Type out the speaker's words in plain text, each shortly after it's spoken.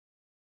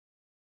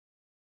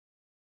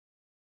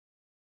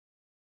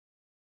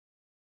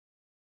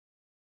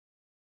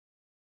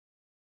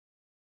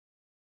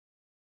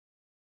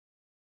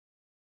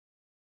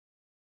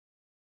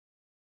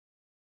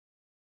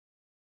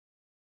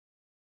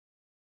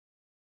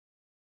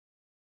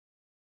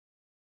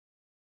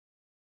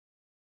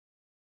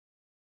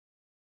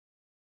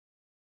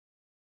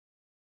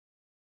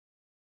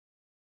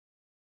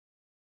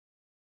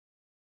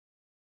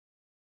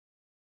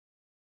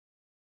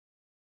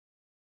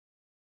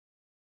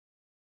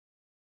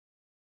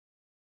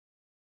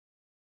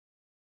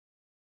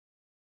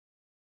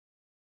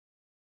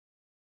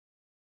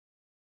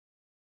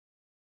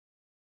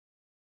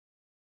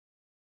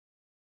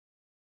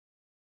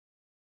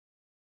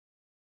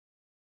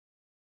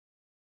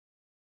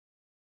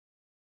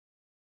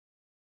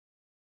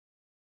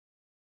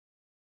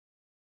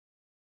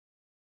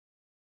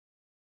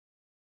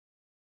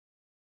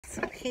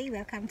Hey,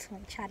 welcome to my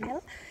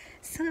channel.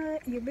 So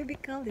your baby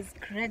girl is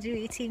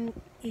graduating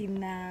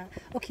in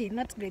okay,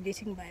 not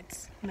graduating,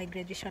 but my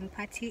graduation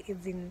party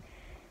is in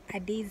a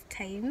day's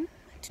time.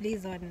 Today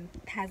is on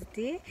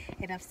Thursday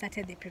and I've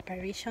started the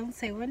preparation,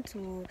 so I want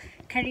to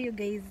carry you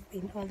guys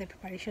in all the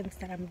preparations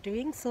that I'm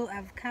doing. So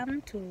I've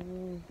come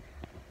to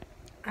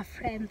a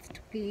friend's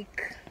to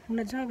pick.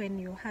 Unajua when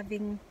you're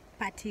having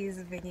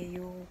parties venye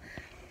you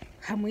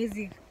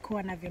hamwezi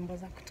kuwa na vyombo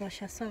za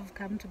kutosha, so I've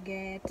come to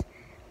get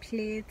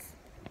plates,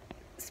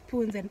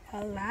 spoons and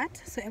all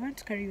that. So I want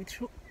to carry you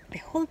through the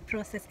whole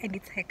process and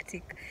it's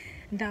hectic.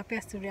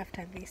 Ndawapea story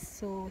after this.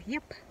 So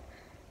yep,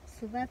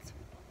 so that's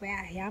where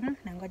I am.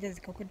 Nangoja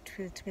zikauke,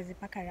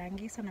 tumezipaka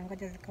rangi, so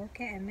nangoja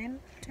zikauke and then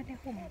tuende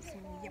home. So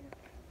yep,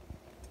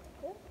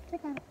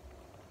 take on.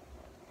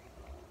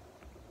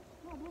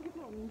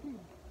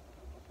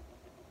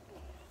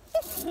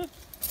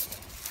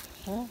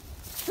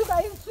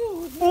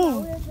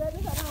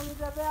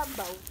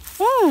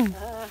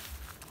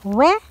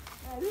 Where?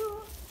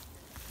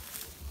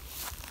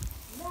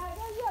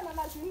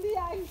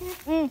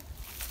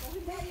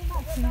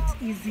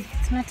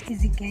 It's not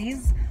easy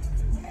guys.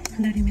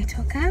 Ndo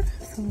nimetoka,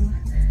 so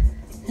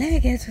let me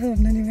get home.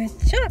 Ndo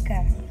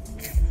nimechoka.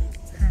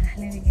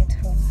 Let me get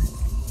home.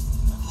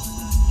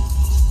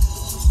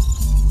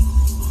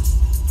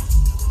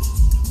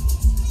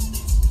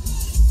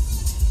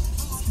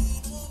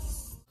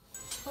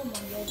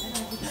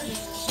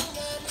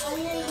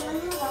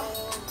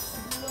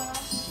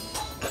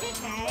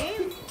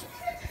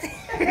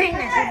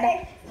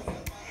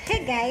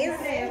 Hey guys.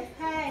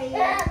 Hi.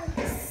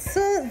 So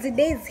the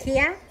day is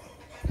here.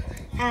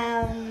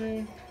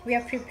 We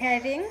are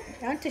preparing.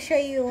 I want to show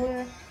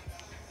you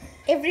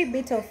every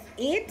bit of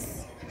it.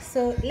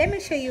 So let me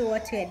show you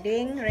what we are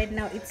doing right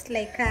now. It's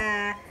like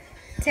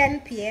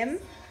 10 p.m.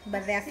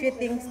 but there are a few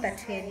things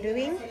that we are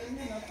doing.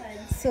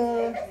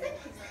 So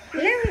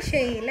let me show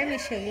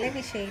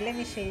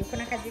you.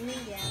 Kuna kazi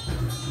mingi hapa.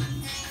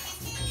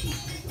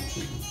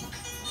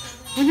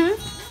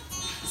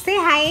 Say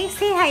hi.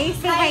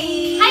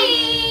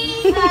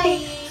 Hi.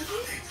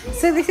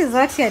 So this is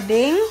what we are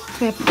doing.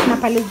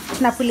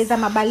 Tunapuliza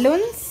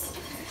maballoons.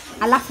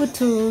 Alafu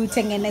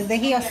tutengeneze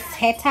hiyo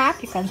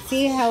setup. You can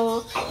see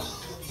how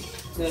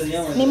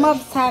ni mob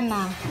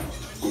sana.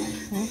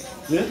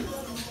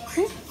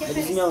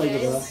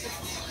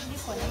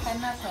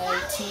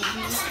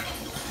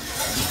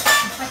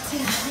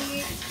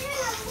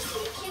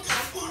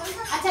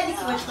 Hata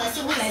nikiwatch kwa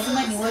simu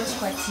lazima ni watch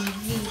kwa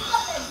TV.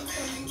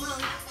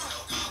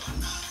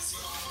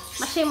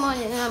 Mashimo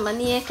ni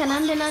manie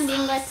kanande nandi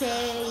ngate.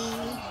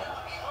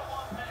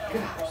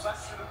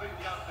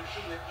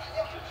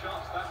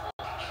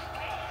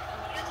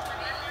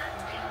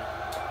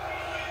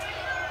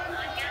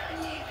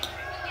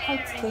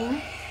 It's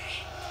going.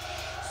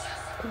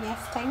 Yes,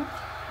 time.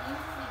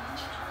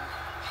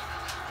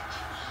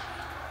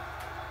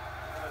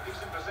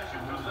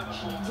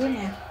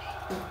 Junior.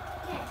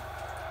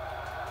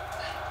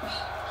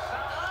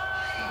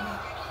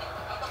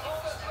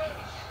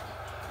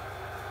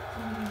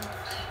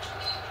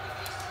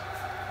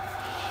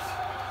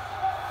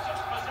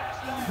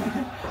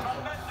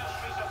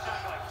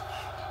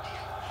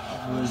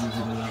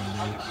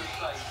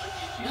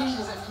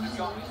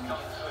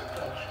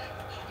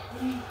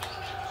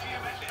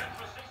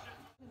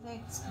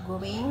 It's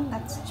going.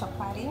 That's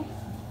chapati.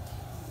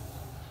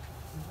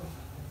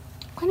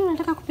 Kwani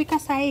unataka kupika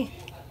saa hii?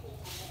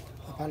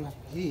 Hapana,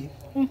 hii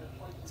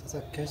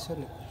sasa kesho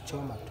ni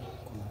kuchoma tu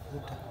kwa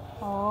mafuta.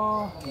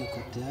 Oh. Iko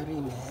tayari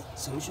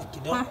imechemshwa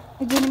kidogo.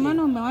 Juni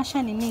maana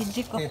umewasha nini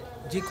jiko?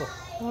 Jiko.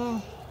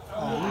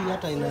 Hii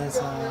hata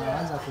inaweza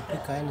anza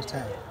kupika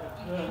anytime.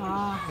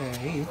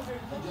 Hii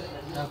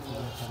hapo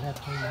tunataka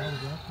tu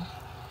maji hapo.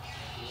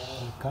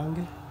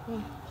 Nikange.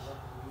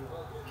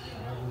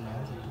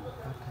 Naanza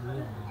kupaka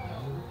nini?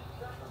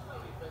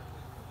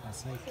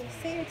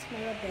 See you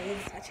tomorrow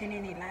guys. Acheni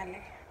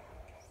nilale.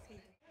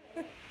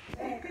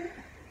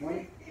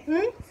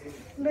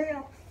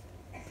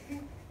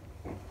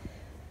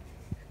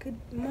 Good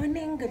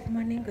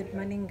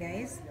morning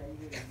guys.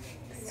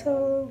 So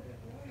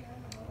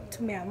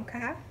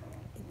tumeamka,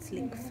 it's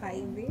like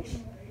 5ish.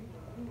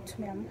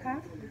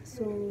 Tumeamka,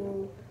 so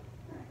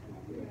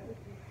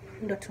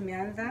ndo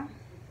tumeanza.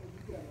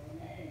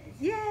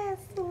 Yes,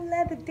 so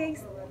let the day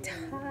start.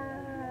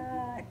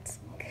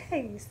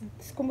 Guys,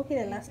 sikumbuki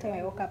the last time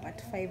I woke up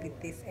at 5 with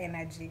this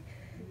energy.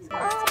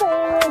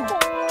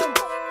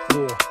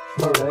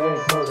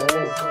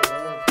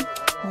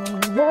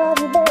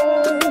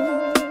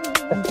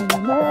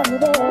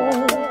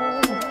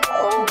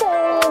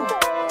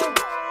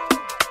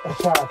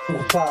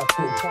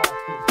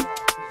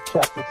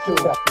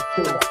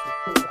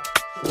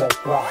 Let's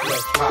rock.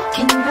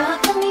 Can you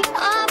rock for me?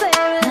 Oh,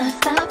 baby, not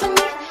stopping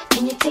me.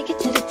 Can you take it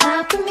to the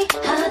top of me?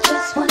 I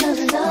just wanna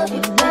love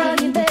you,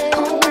 baby.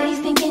 Always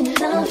thinking of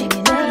loving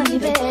you,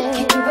 baby.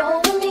 Can you roll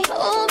with me?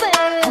 Oh,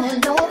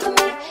 baby, all over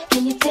me.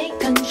 Can you take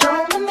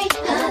control of me?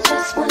 I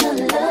just wanna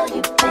love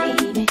you,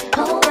 baby.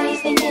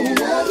 Always thinking of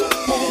love you,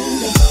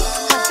 baby.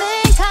 I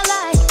think I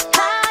like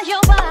how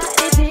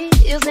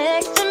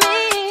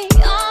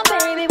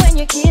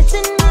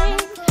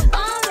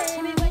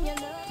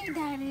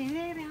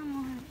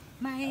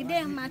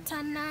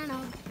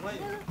Matanano.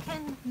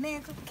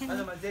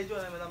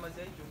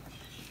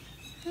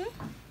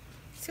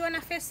 Si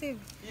wana face hivi?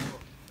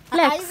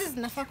 Hizi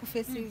zinafaa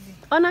kuface hivi.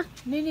 Ona.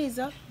 Nini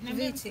hizo?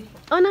 Viti.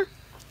 Ona.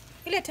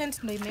 Ile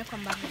tent ndio imewekwa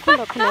mbali.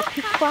 Ndio kuna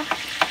pikwa.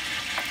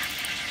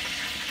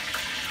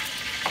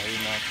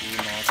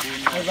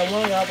 Sasa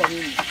mwanga hapa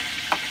mimi.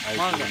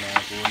 Mwanga.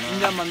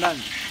 Nyama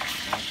ndani.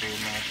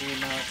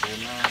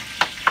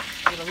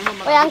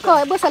 Oya anko,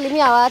 hebu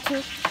salimia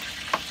watu.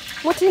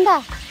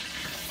 Mutinda.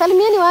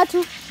 Salimieni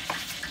watu.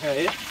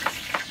 Hey.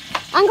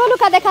 Anko,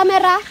 look at the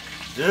camera.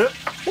 Yeah.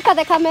 Look at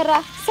the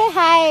camera. Say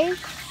hi.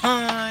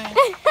 Hi.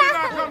 Did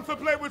I come to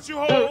play with you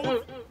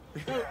hoes?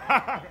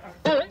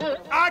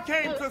 I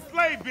came to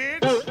slay,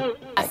 bitch.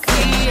 I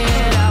see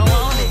it, I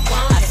want it.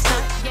 I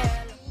stuck,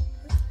 yeah.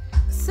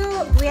 So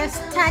we are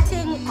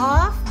starting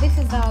off. This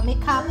is our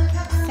makeup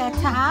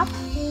setup.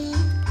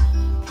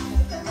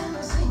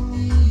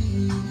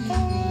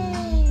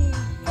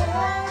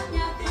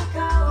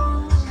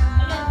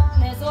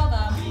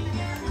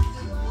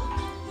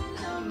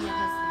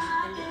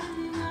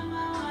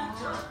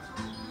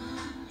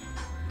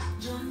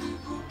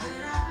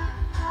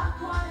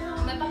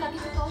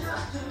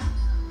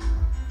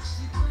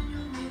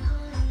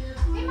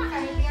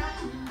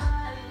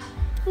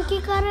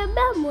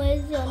 Ukikaribia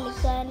mwezi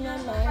onekana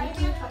na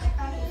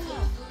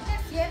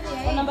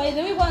Ona by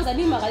the way kwanza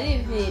ni makali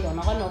hivi ndo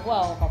nakana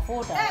kwa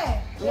ukafuta.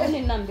 Wewe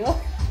ni nambio.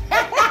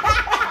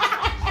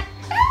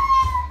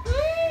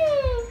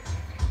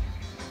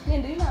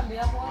 Ndio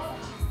nambia kwa.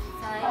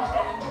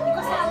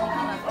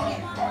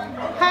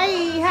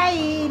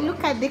 Hi,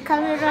 look at the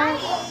camera.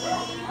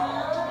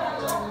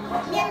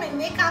 Me and my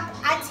makeup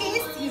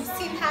artist, you've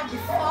seen her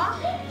before.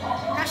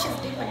 Now she's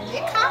doing my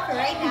makeup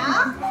right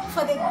now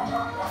for the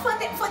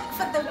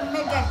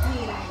mega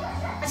deal.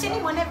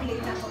 Actually, whenever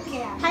later,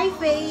 okay. Hi,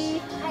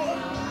 Faye. Hi.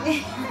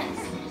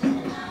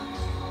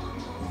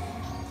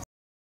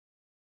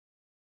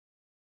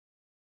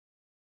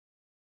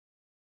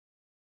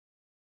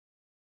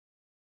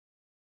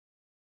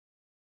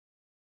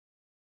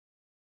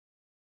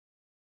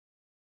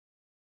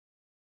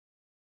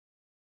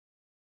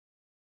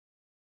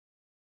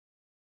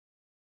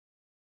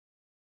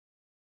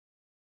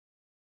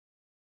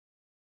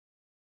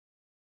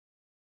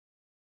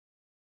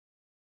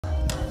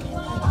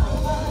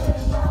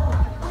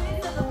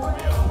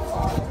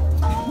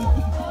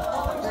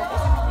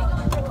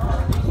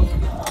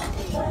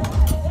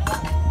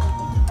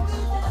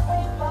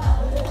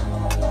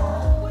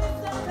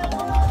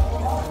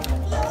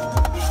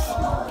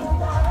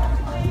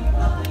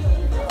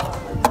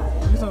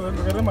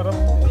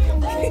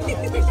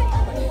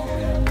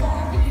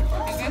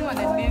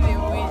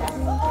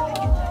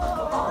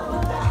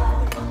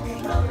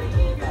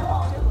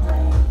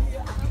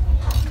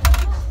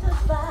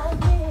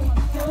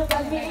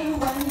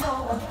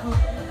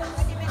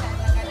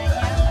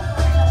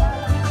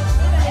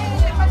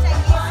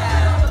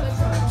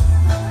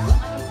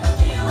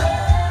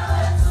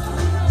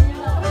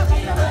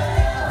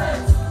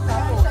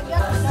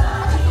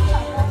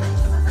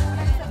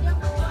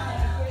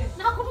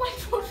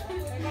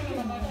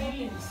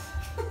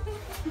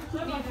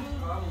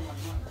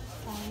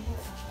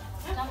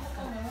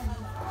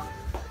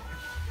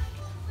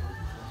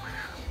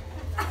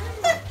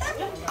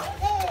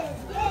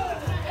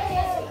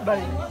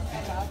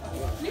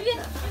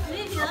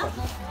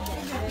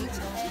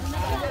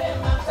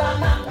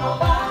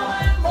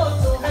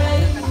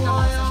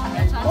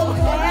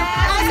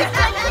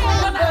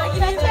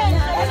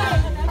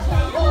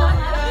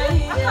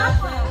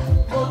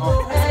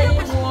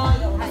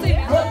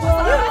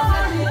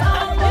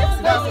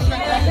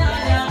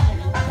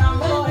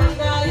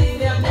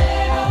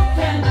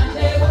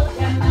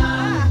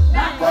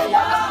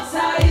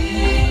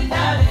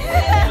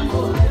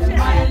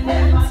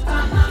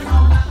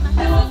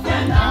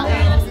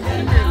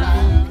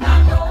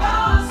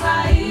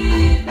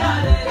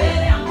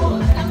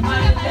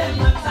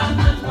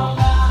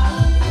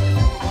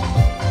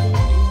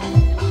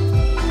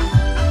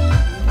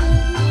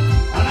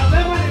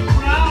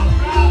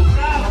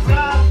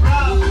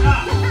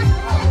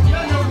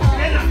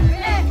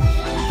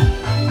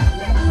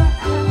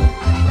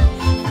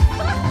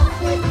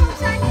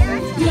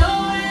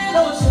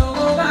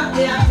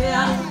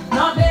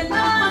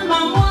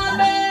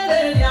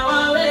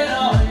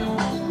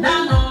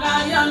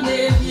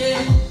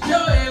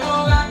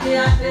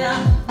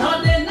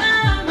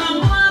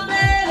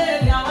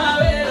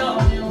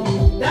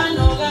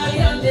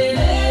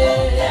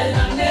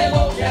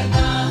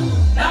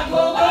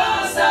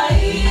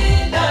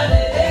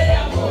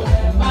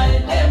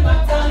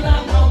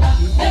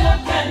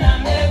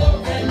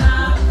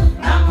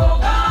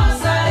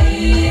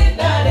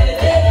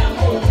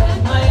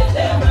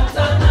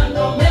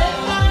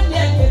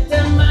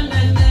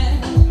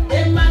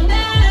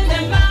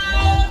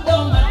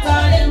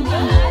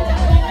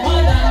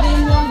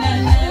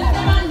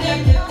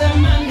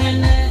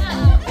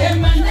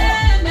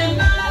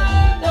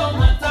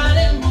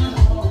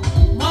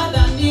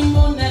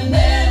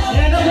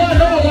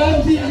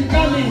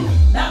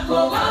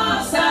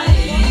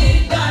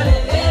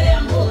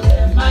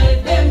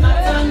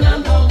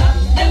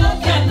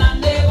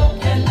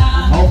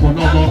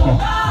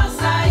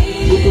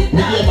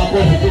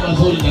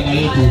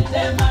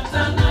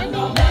 tu.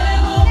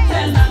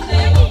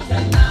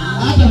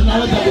 Hata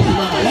tunaweza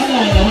kusimama. Wala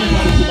wanaweza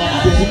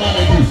kusimama.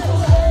 Tusimame tu.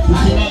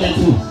 Tusimame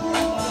tu.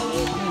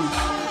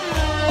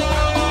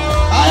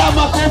 Haya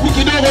makofi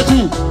kidogo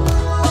tu.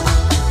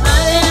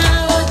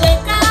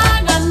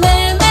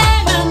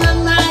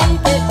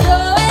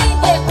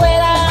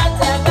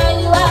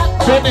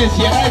 Kone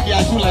siarai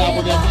biashula ya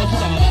muda mrefu.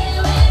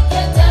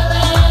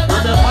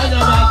 Umefanya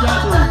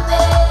maajabu.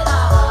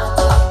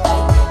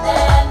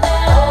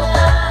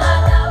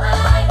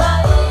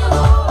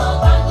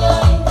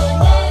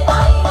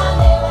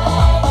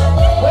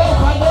 Wewe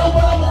kwa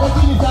mbona mko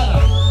chini sana?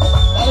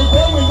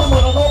 Alikuwa mwingine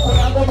mwanangu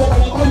na ngombe kwa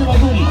makofi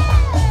mazuri.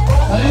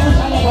 Karibu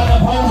sana bwana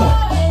Paulo.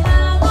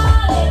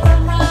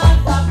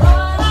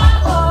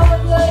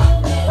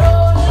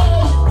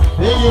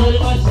 Thank you very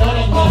much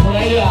sana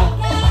tunafurahia.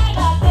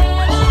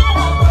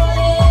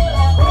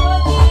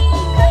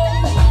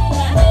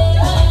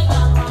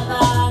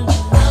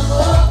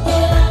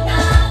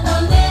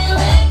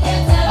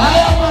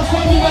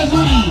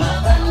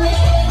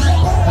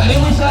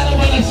 Karibu sana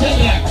bwana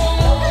Shelia.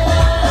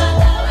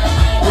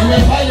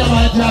 Umefanya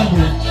maajabu.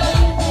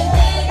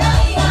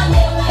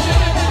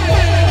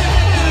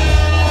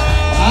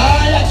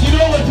 Haya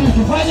kidogo tu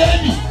tufanye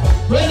hivi.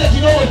 Twende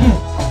kidogo tu.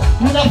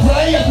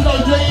 Tunafurahia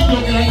tunaojua hii ndio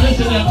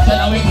organization ya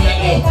mchana wetu ya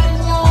leo.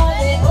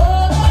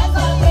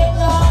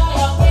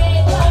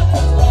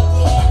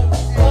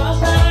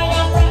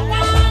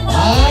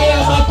 Haya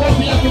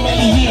makofi ya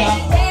kumalizia.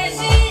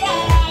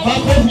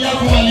 Makofi ya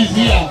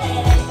kumalizia.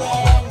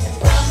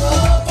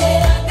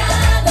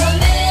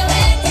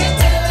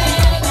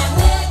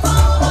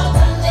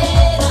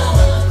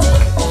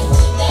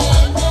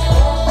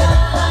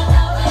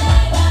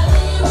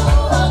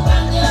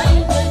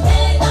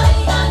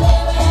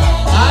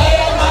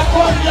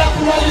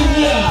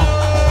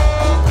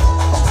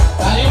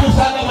 Karibu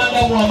sana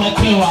madamu wa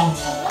Matewa.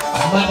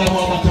 Madamu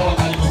wa Matewa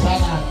karibu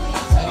sana.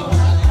 Karibu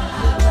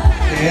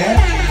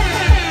sana.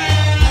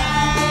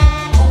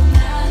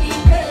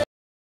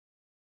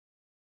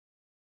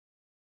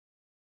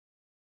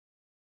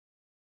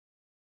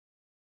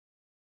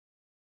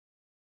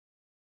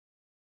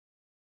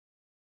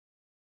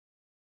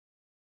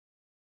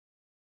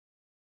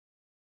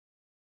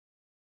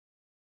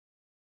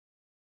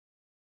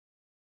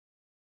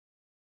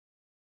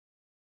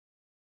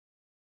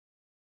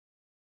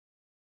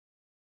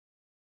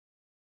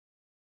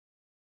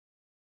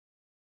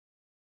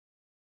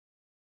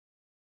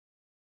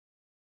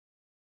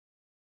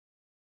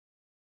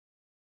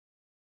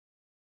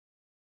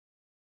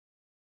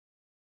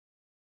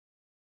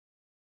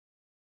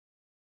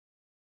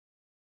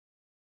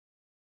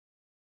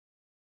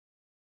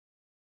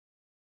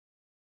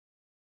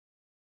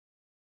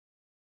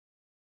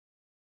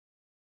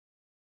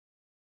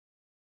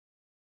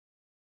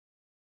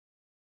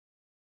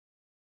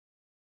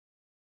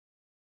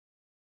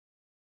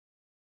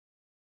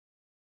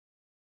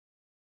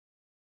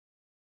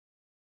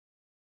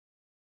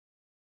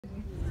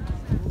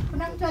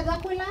 Kuna mtu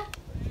atakula?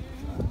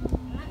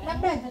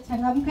 Labda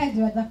atachangamka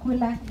juu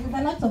atakula. There's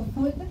a lot of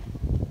food.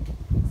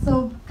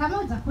 So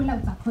kama utakula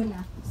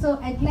utakula. So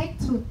I'd like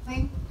to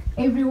thank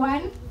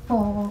everyone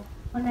for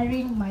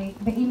honoring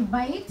the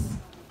invite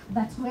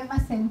that whoever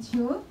sent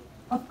you.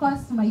 Of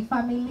course my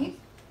family.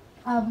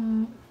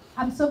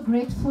 I'm so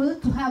grateful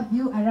to have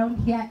you around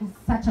here. Is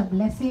such a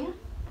blessing.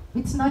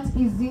 It's not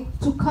easy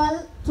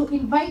to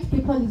invite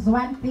people is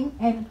one thing,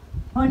 and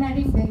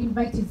honoring the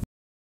invite is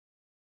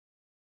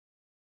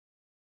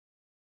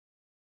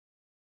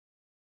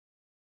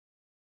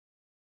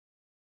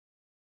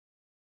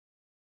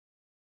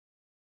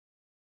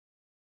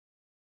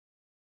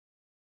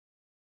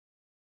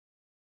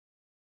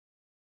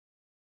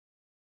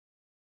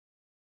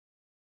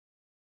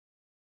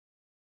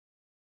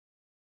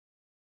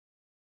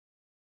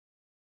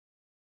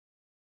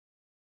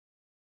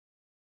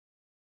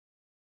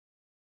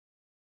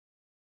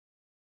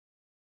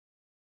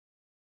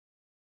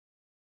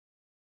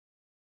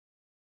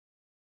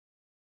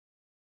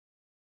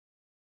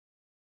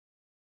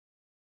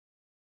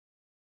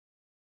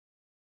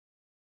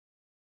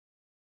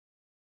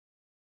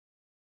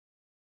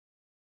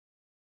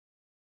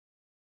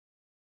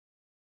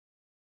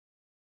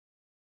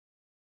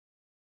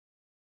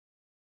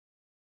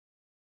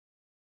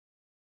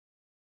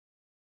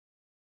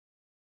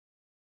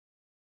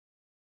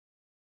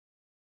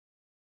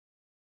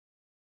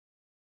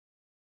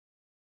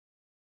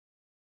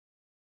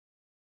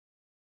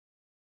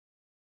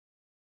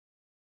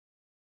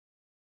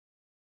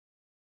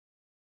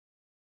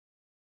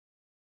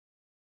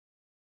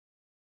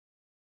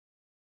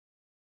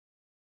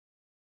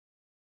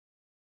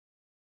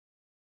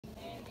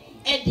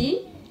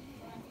Eddie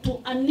to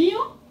a new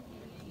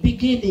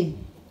beginning.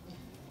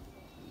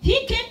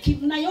 Hii keki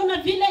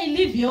mnaiona vile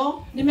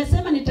ilivyo,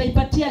 nimesema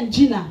nitaipatia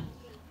jina.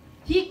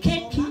 Hii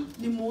keki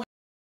ni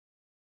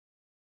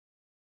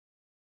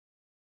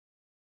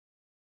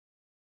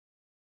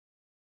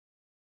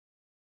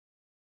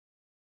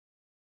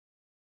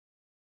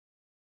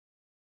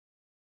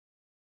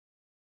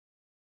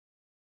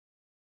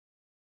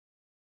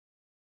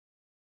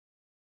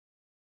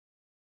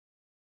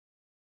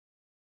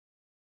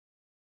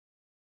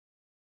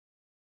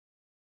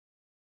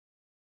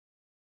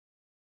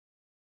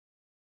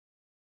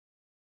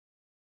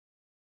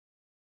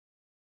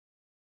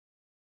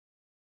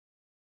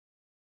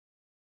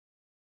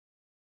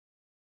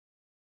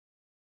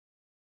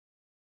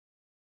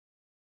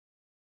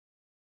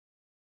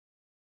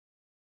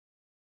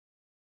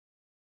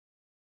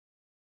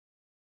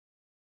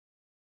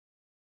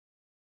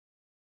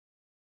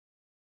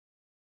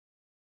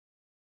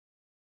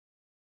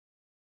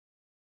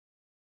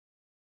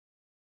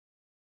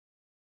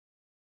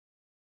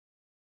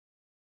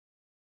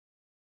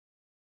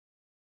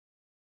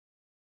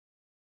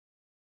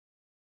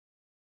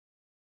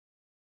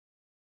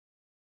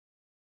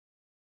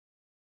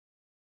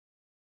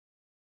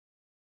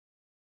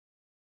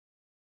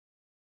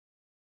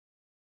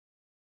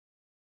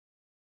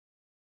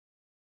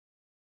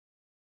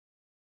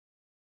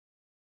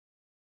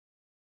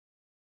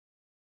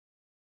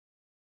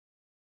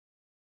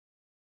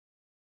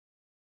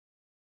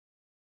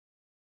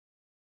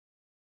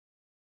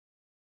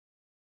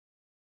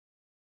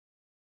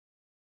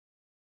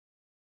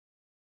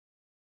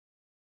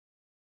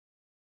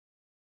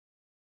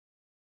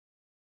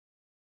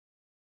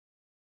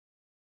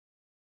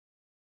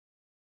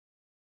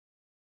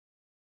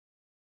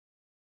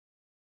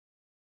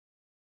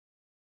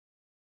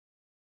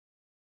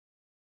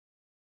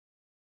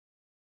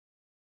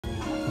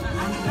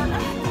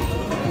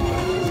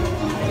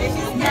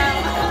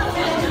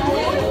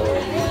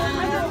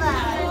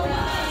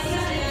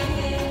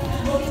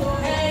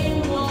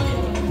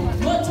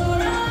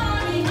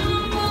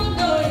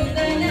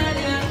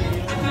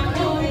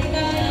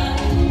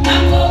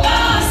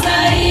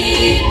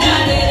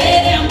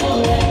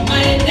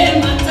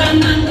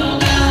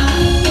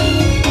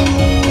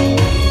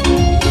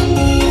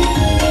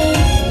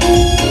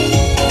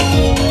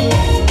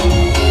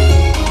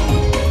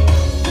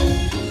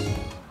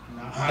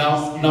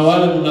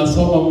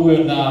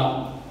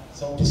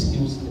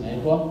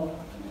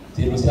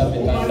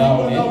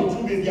mitandaoni.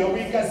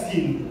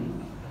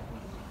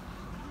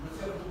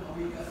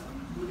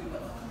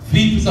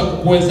 Vitu za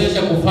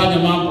kukuwezesha kufanya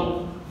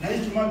mambo.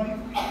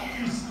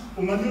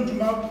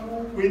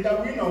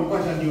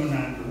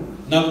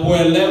 Na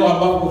kuelewa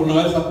ambapo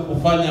unaweza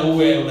kukufanya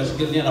uwe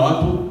unashirikiana na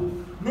watu.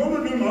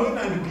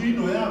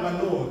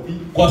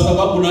 Kwa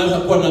sababu unaweza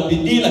kuwa na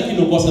bidii lakini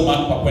ukose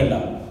mahali pa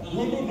kwenda.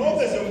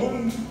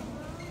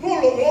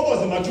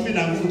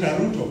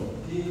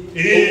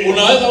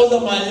 Unaweza uza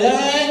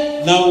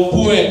mayai na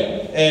ukue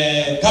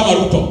kama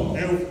Ruto.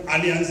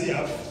 Alianzia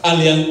hapo.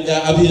 Alianzia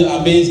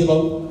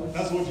hapo.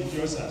 That's what it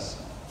tells us.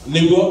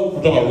 Ndio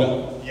kutoka kwa.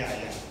 Yeah.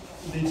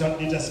 I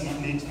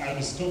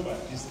will stop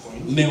at this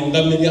point.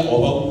 Neungamilia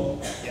obabu.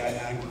 Yeah, na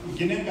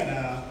nginenga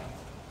na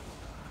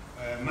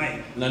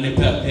Mike. Na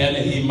nipeane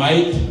hii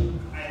Mike.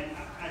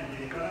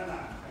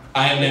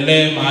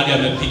 Aendelee mahali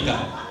amefika.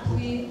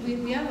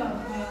 We have a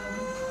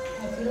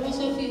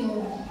philosophy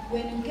of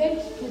when you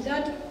get to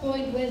that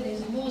point where there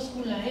is no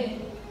school ahead.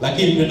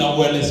 Lakini tuna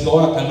uelekeo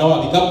wake na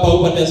walikapa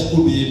upate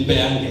school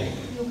impeange.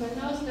 You can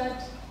now start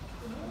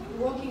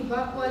walking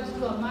backwards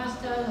to a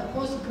master's, a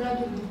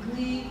postgraduate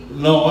degree.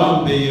 No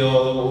wambe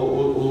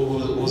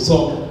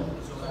usome.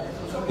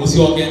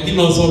 Usioke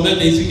kino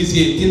usomete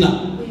isikisi tina.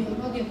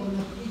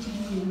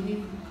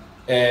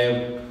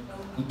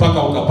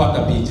 Mpaka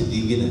ukapata PhD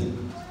nyingine.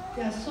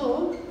 Yeah,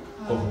 so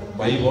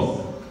kwa hivyo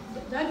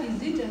that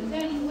is it, and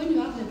then when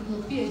you have the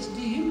PhD,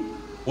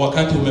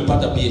 wakati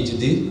umepata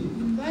PhD,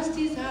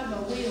 universities have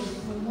a way of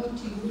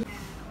promoting.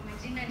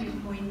 Majina ni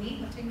Moini,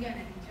 watu wengi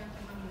wananijua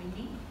kama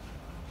Moini,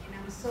 and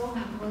I'm so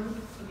humble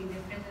to be in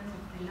the presence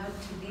of the Lord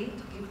today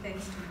to give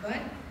thanks to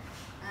God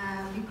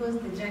because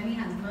the journey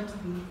has not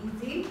been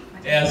easy.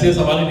 Sasa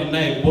safari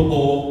ninaye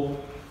boko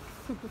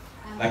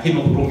lakini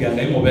ukutungia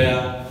ndaimo bea.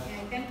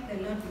 I thank the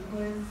Lord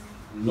because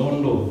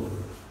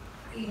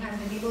He has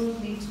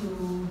enabled me to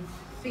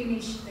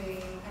finish the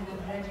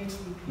undergraduate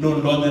degree.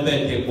 Nondo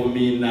nende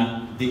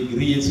kumina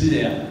degree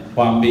sile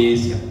kwa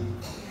mbesi. It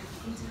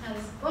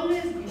has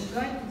always been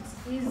God,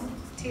 it is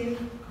still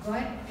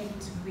God, and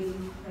it will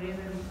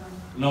forever be God.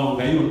 No,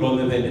 ngai ndo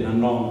nende na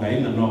no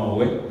ngai na no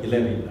we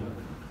ilewinda.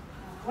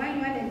 One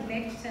word I'd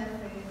like to tell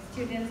the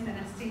students that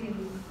are still in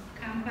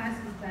campus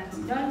is that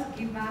don't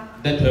give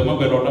up. Ndio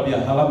mambo ndo bia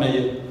halama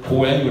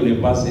kwa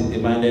university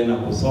maana na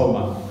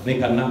kusoma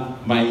nikana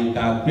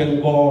maika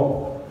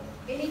kwengo.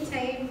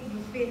 Anytime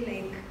you feel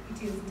like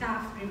it is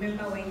tough,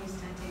 remember why you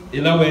started.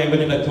 Ila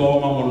wewe ndio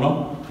choma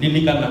muno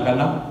nilikana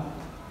kana.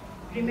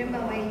 Remember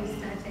why you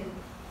started.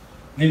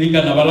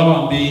 Nilikana bala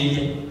wambi.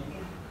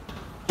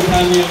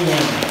 Thank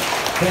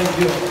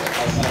you.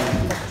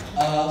 Asante.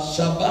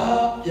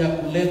 Shabaha ya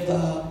kuleta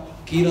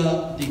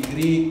kila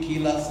degree,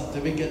 kila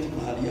certificate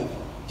mahali hapa.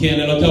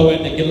 Kiendelea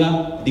uende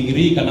kila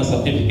degree kana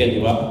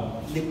certificate hapa.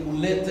 Ni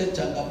kulete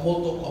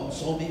changamoto kwa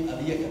msomi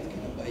aliye katika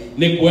nyumba hii.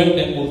 Ni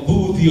kuende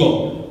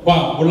kudhudhio kwa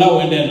kula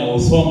uende na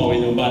usoma wa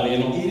nyumbani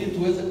ino. Ili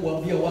tuweze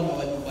kuambia wana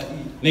wa nyumba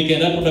hii. Ni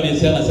kenda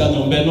tutabisiana sana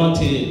nyumbani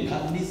ati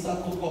kanisa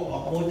tuko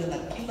pamoja na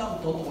kila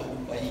mtoto wa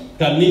nyumba hii.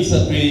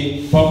 Kanisa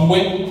tui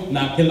pamwe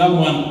na kila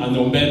mwana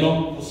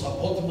anyumbeno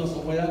kusupport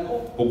masomo yako.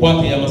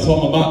 Kupati ya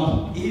masomo mako.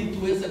 Ili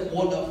tuweze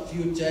kuona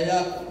future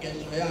yako,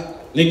 kesho yako.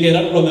 Ni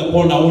kenda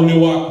tumekuona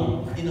uni wako.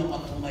 Ina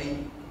matumaini.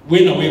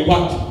 Wina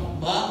wipatu.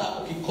 Maana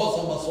ukikosa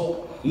masomo.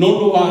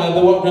 Nundu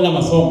wa na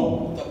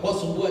masomo. Utakuwa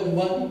sumbua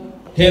nyumbani.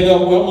 Hedha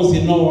kwa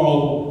musino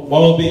wa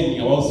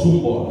obeni wa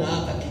usumbo. Na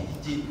hata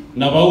kijijini.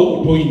 Na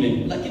wau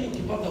toine. Lakini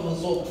ukipata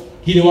masomo.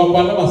 Kile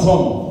wapata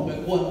masomo.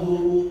 Umekuwa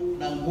nuru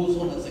na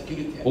nguzo na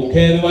security.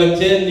 Ukerwa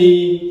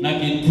cheni na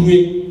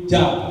kitui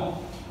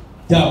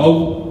cha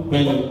wau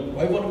kwenye.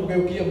 Kwa hivyo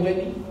tumgeukie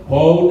mweni. Kwa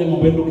ni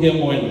mbendukie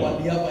mweni. Kwa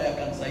niaba ya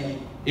kanisa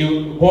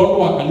hili. Kwa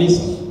wa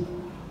kanisa.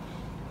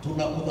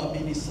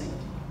 Tunakudhamini sana.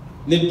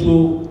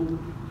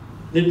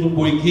 Nitu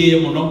kuikie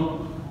muno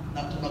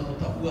na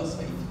tunakutambua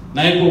zaidi.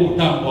 Na eko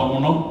kutambua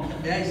muno.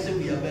 May I say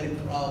we are very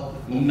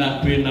proud. Na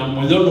twina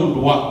moyo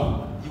nundu wako.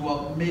 You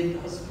have made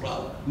us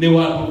proud. Ni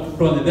watu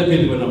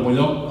twathithekerirwe na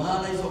moyo.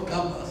 Maana hizo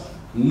campus.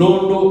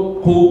 Nundu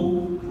ku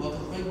watu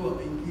wengi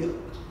wameingia.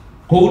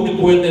 Ku ni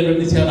kuendelea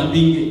ni ciana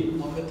mingi.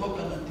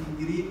 Wametoka na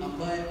degree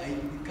ambaye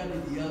haijulikani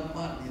ni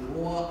hapa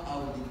ni roa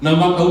au na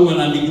makauma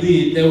na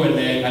degree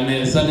tewele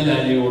kanesa ni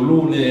ya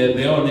yulule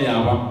theone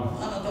hapa.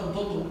 Hata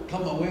mtoto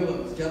kama wewe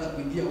msichana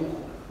kuingia huko.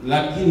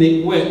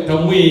 Lakini we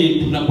kamwe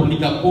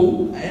tunakunika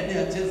ku aende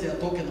acheze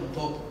atoke na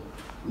mtoto.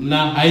 Na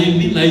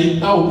haimbi na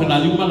itau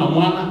kana nyuma na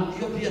mwana.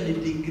 Hiyo pia ni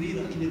degree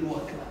lakini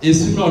roa.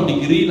 Is not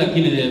degree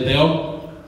lakini theo.